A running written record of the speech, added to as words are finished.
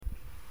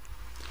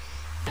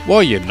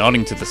While you're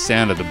nodding to the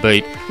sound of the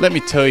beat, let me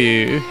tell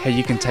you how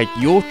you can take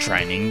your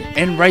training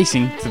and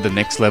racing to the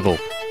next level.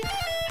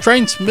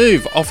 Train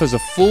Smooth offers a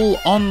full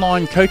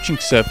online coaching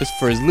service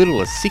for as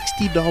little as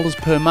 $60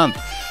 per month.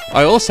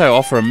 I also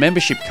offer a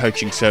membership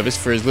coaching service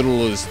for as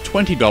little as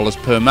 $20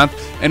 per month,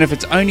 and if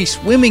it's only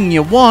swimming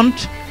you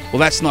want, well,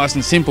 that's nice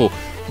and simple.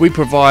 We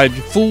provide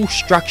full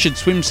structured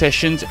swim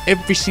sessions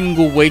every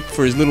single week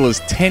for as little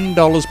as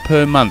 $10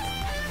 per month.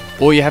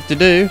 All you have to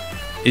do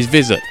is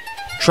visit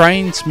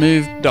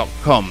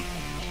trainsmooth.com.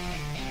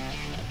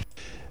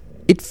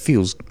 It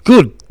feels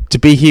good to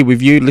be here with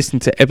you,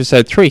 listening to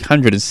episode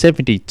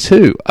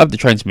 372 of the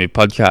Train Smooth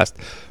podcast.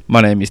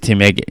 My name is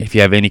Tim Egg. If you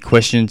have any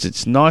questions,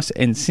 it's nice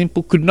and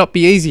simple. Could not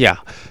be easier.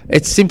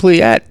 It's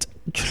simply at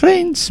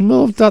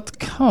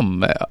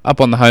trainsmooth.com.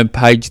 Up on the home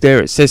page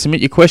there, it says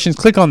submit your questions.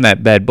 Click on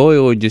that bad boy,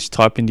 or just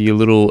type into your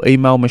little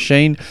email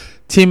machine,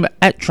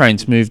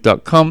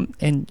 tim@trainsmooth.com,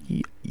 and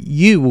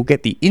you will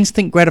get the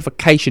instant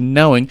gratification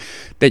knowing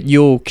that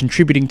you're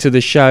contributing to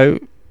the show.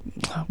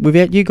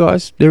 Without you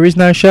guys, there is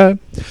no show.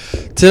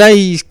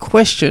 Today's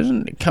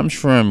question comes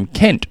from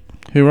Kent,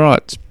 who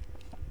writes,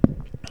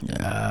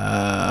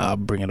 I'll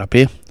bring it up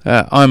here.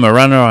 I'm a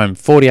runner. I'm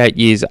 48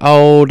 years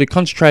old,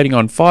 concentrating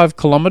on 5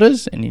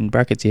 kilometres, and in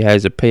brackets he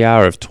has a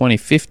PR of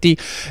 20:50,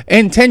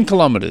 and 10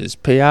 kilometres.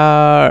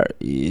 PR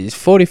is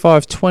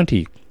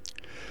 45:20.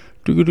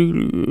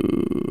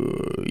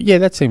 Yeah,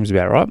 that seems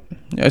about right.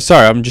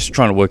 Sorry, I'm just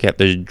trying to work out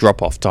the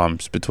drop-off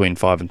times between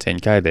 5 and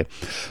 10k there.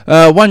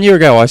 1 year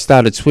ago, I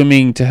started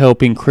swimming to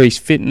help increase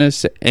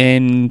fitness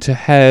and to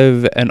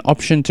have an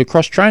option to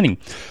cross-training.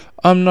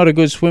 I'm not a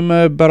good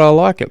swimmer, but I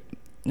like it.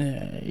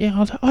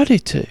 Yeah, I do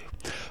too.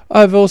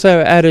 I've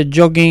also added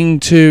jogging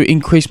to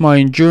increase my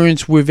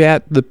endurance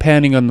without the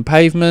pounding on the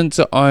pavement.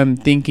 I'm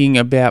thinking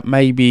about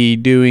maybe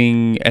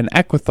doing an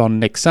aquathon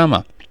next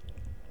summer.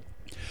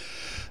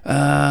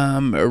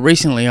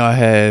 Recently I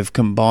have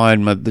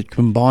combined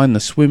the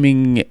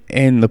swimming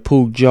and the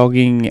pool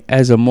jogging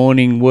as a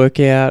morning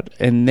workout,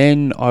 and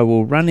then I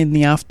will run in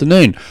the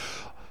afternoon.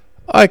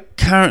 I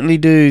currently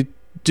do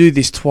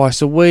this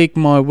twice a week.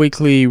 My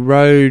weekly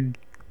road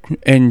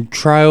and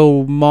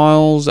trail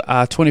miles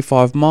are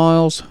 25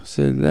 miles,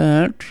 so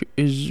that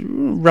is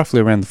roughly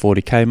around the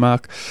 40k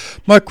mark.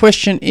 My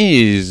question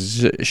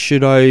is,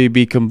 should I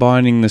be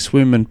combining the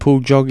swim and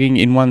pool jogging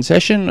in one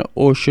session,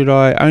 or should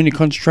I only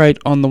concentrate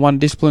on the one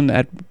discipline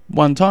at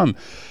one time?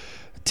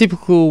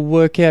 Typical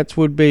workouts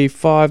would be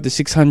 500 to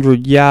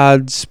 600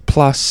 yards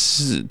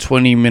plus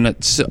 20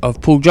 minutes of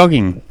pool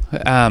jogging.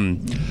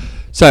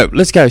 So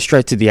let's go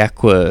straight to the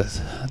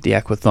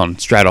aquathon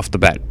straight off the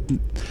bat.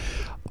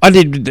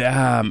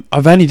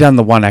 I've only done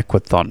the one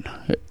aquathon,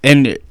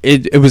 and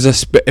it was an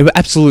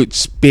absolute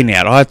spin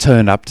out. I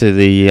turned up to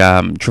the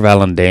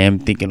Trevellyn Dam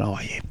thinking, oh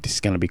yeah, this is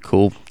going to be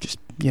cool. Just,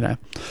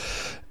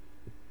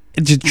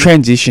 it's a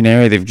transition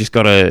area. They've just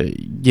got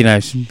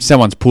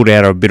someone's pulled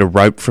out a bit of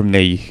rope from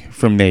their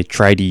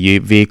tradie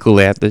vehicle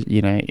out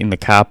in the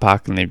car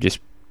park, and they've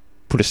just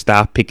put a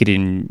star picket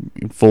in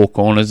 4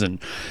 corners and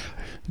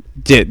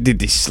did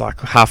this like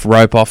half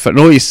rope off it, and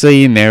all you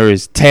see in there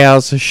is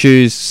towels,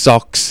 shoes,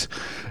 socks,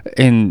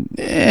 and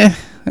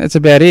that's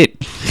about it.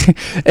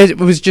 It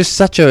was just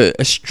such a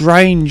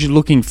strange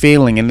looking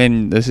feeling, and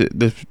then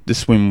the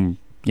swim,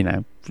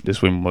 the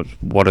swim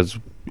was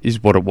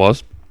what it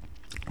was.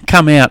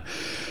 Come out,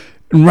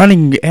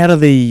 running out of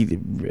the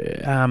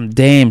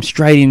dam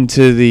straight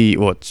into the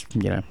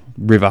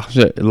river,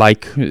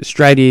 lake,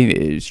 straight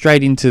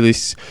into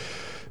this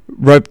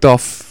roped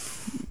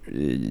off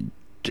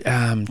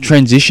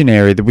transition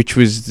area, which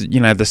was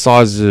the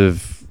size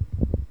of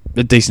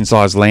a decent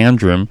sized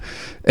lounge room.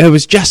 It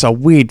was just a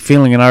weird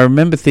feeling, and I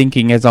remember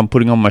thinking as I'm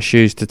putting on my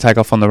shoes to take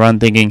off on the run,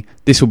 thinking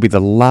this will be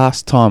the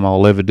last time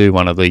I'll ever do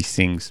one of these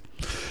things.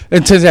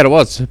 It turns out it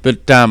was,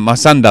 but my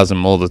son does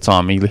them all the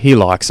time. He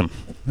likes them,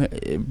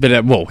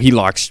 but he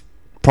likes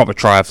proper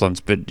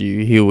triathlons, but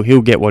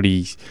he'll get what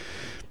he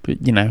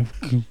can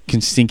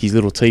sink his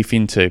little teeth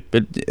into.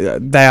 But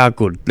they are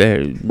good.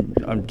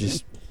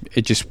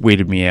 It just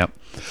weirded me out.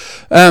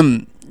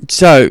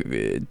 So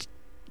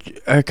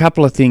a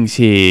couple of things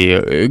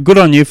here. Good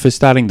on you for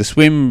starting to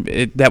swim.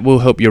 That will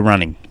help your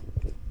running.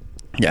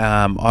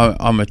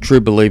 I'm a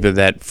true believer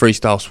that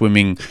freestyle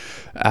swimming,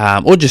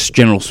 or just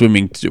general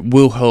swimming,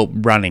 will help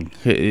running.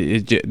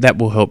 That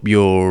will help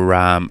your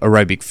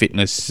aerobic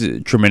fitness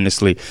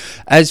tremendously.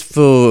 As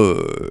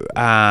for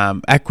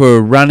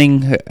aqua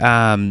running,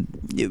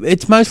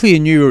 it's mostly a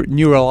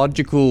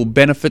neurological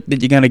benefit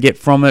that you're going to get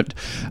from it.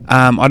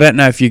 I don't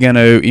know if you're going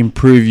to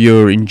improve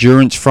your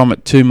endurance from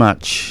it too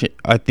much.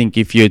 I think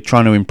if you're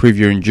trying to improve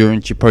your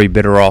endurance, you're probably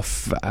better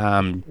off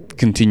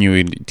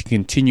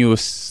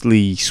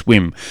continuously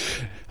swim.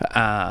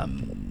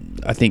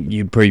 I think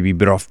you'd probably be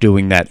better off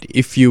doing that.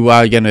 If you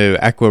are going to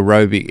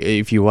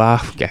aquarobics,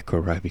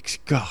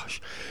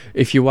 gosh,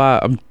 if you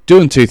are, I'm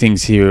doing two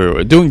things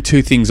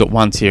at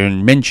once here,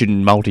 and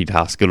mention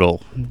multitask at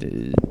all.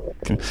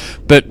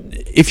 But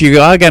if you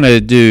are going to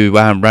do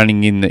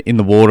running in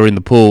the water, in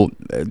the pool,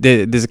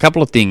 there's a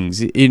couple of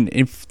things.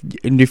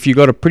 If you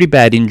got a pretty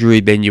bad injury,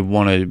 then you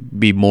want to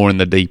be more in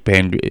the deep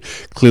end.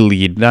 Clearly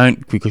you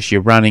don't, because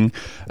you're running.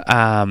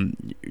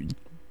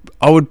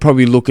 I would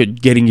probably look at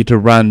getting you to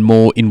run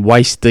more in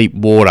waist-deep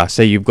water,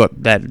 so you've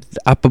got that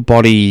upper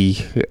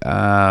body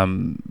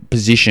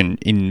position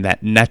in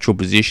that natural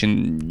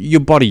position.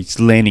 Your body's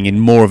landing in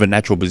more of a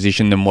natural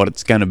position than what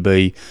it's going to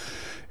be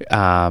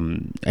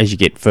as you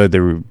get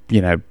further,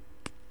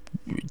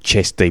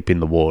 chest deep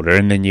in the water,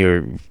 and then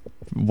you're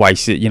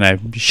waist,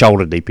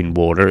 shoulder deep in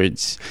water.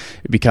 It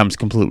becomes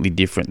completely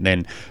different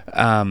then.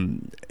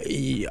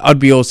 I'd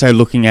be also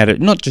looking at it,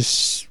 not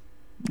just...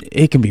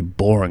 It can be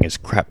boring as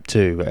crap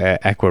too,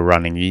 aqua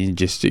running.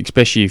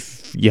 Especially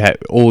if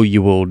all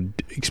you're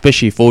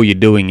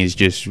doing is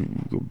just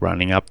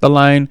running up the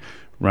lane,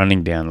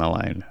 running down the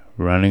lane,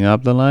 running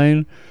up the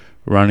lane,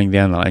 running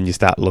down the lane. You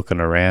start looking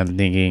around and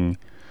thinking,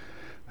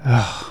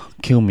 oh,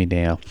 kill me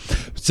now.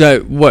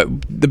 So what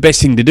the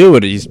best thing to do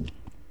is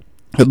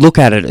look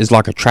at it as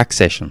like a track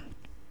session.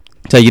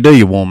 So you do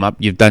your warm up.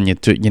 You've done your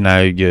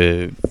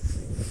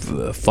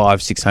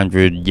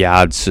 500-600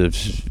 yards of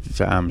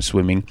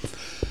swimming.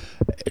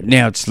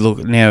 Now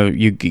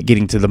you're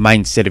getting to the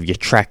main set of your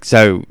track.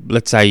 So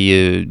let's say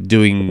you're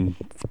doing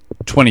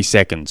 20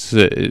 seconds.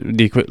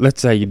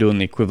 Let's say you're doing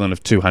the equivalent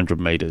of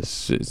 200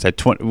 meters. So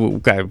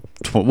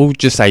we'll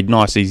just say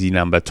nice easy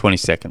number, 20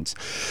 seconds.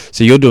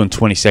 So you're doing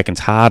 20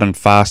 seconds hard and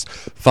fast,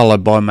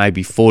 followed by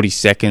maybe 40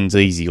 seconds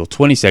easy or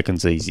 20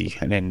 seconds easy,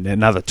 and then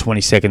another 20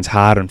 seconds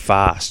hard and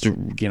fast.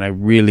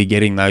 Really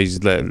getting those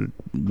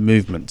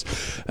movements.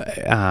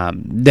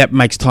 That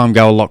makes time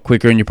go a lot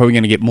quicker, and you're probably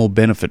going to get more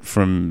benefit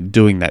from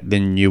doing that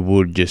than you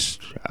would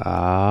just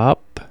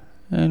up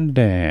and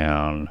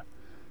down,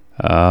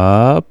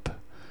 up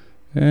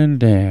and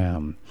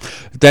down.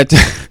 That's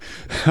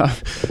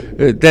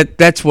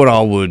what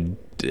I would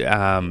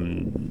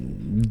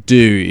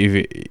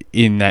do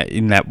in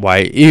that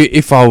way.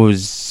 If I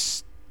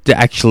was to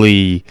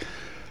actually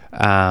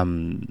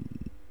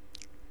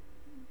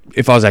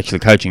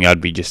coaching,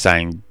 I'd be just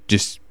saying,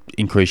 just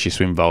increase your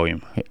swim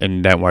volume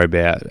and don't worry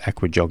about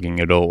aqua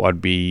jogging at all.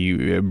 I'd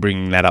be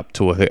bringing that up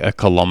to a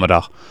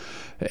kilometre,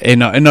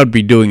 and I'd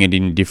be doing it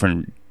in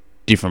different,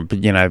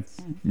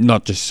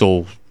 not just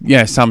all.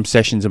 Some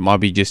sessions it might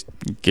be just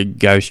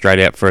go straight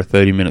out for a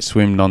 30-minute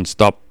swim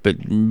non-stop,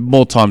 but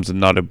more times than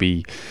not it'd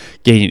be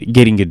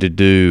getting you to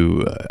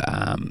do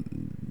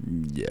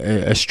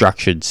a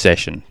structured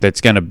session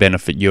that's going to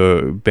benefit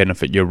your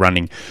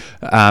running,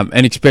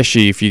 and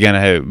especially if you're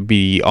going to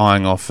be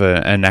eyeing off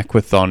an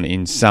aquathon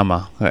in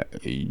summer,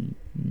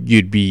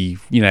 you'd be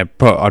I'd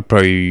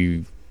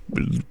probably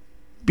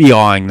be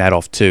eyeing that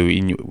off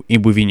too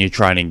within your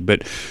training.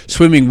 But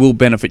swimming will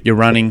benefit your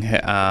running,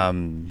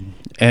 and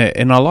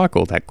I like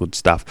all that good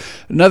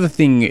stuff. Another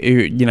thing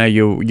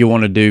you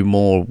want to do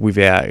more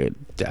without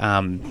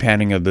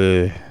pounding of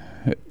the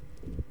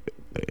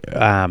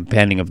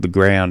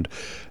ground.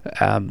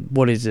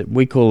 What is it?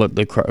 We call it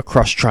the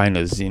cross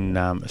trainers in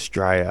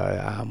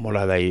Australia. What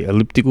are they?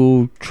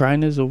 Elliptical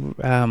trainers, or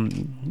I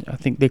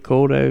think they're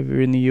called over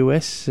in the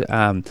US.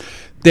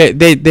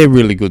 They're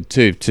really good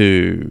too.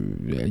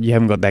 You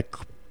haven't got that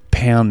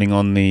pounding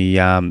on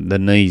the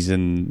knees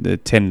and the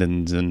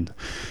tendons and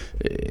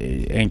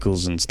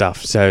ankles and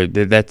stuff. So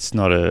that's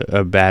not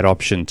a bad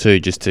option too,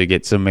 just to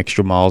get some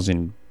extra miles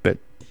in. But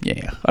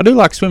yeah, I do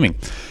like swimming.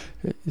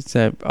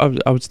 So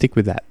I would stick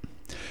with that.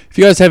 If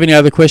you guys have any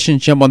other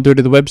questions, jump on through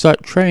to the website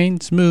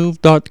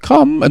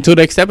trainsmove.com. Until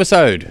next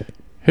episode,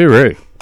 hooroo.